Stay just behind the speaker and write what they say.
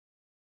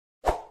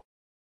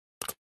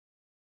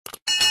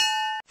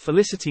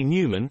Felicity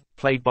Newman,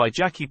 played by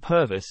Jackie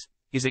Purvis,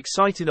 is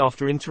excited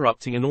after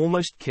interrupting an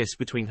almost kiss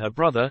between her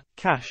brother,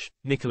 Cash,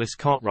 Nicholas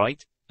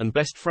Cartwright, and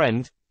best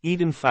friend,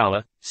 Eden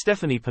Fowler,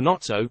 Stephanie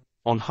Panozzo,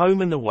 on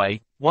Home and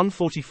Away,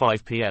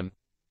 1:45 p.m.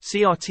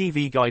 See our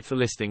TV guide for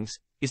listings.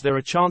 Is there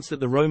a chance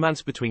that the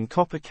romance between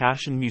copper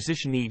Cash and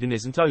musician Eden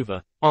isn't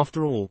over,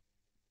 after all?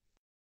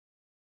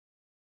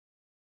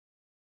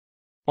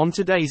 On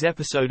today's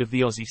episode of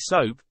the Aussie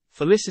soap,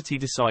 Felicity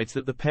decides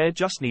that the pair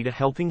just need a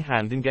helping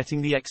hand in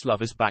getting the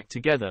ex-lovers back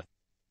together.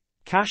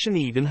 Cash and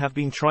Eden have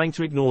been trying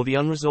to ignore the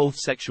unresolved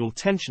sexual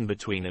tension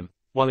between them,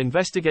 while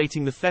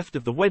investigating the theft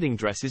of the wedding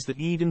dresses that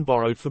Eden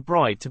borrowed for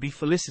bride-to-be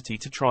Felicity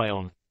to try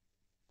on.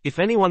 If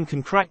anyone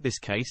can crack this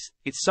case,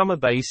 it's Summer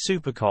Bay's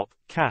super cop,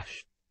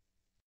 Cash.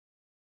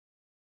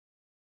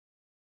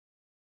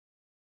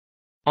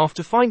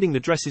 After finding the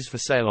dresses for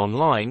sale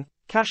online,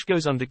 Cash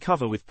goes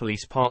undercover with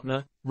police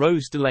partner,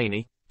 Rose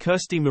Delaney,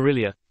 Kirsty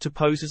Marilia, to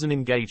pose as an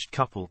engaged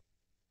couple.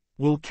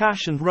 Will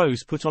Cash and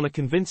Rose put on a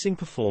convincing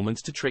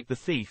performance to trick the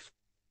thief?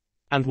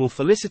 And will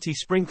Felicity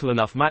sprinkle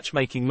enough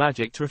matchmaking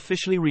magic to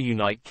officially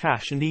reunite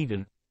Cash and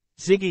Eden?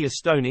 Ziggy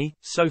Astoni,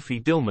 Sophie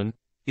Dillman,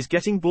 is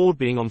getting bored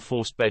being on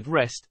forced bed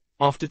rest,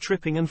 after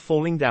tripping and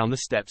falling down the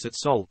steps at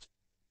Salt.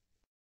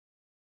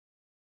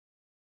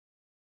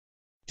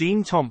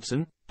 Dean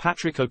Thompson,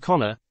 Patrick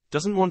O'Connor,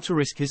 doesn't want to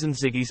risk his and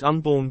Ziggy's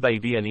unborn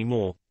baby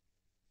anymore.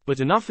 But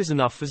enough is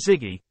enough for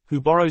Ziggy, who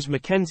borrows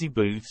Mackenzie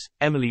Booth's,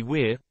 Emily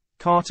Weir,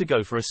 car to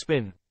go for a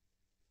spin.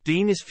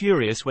 Dean is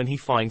furious when he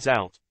finds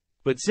out.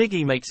 But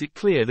Ziggy makes it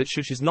clear that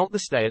Shush is not the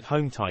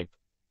stay-at-home type.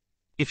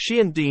 If she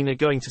and Dean are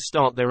going to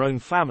start their own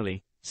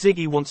family,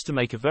 Ziggy wants to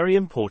make a very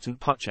important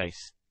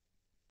purchase.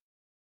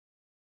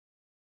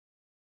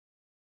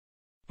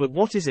 But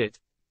what is it?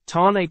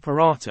 Tane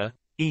Parata,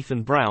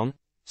 Ethan Brown,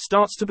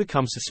 starts to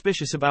become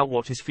suspicious about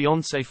what his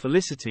fiancée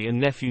Felicity and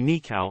nephew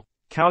Nikau,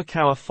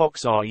 Kawakawa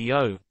Fox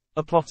REO,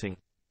 are plotting.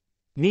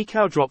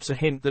 Nikau drops a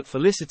hint that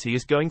Felicity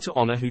is going to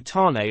honor who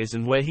Tane is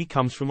and where he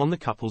comes from on the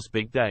couple's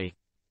big day.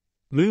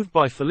 Moved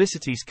by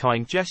Felicity's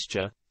kind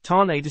gesture,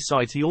 Tane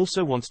decides he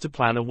also wants to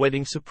plan a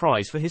wedding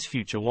surprise for his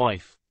future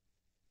wife.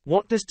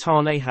 What does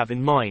Tane have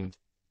in mind?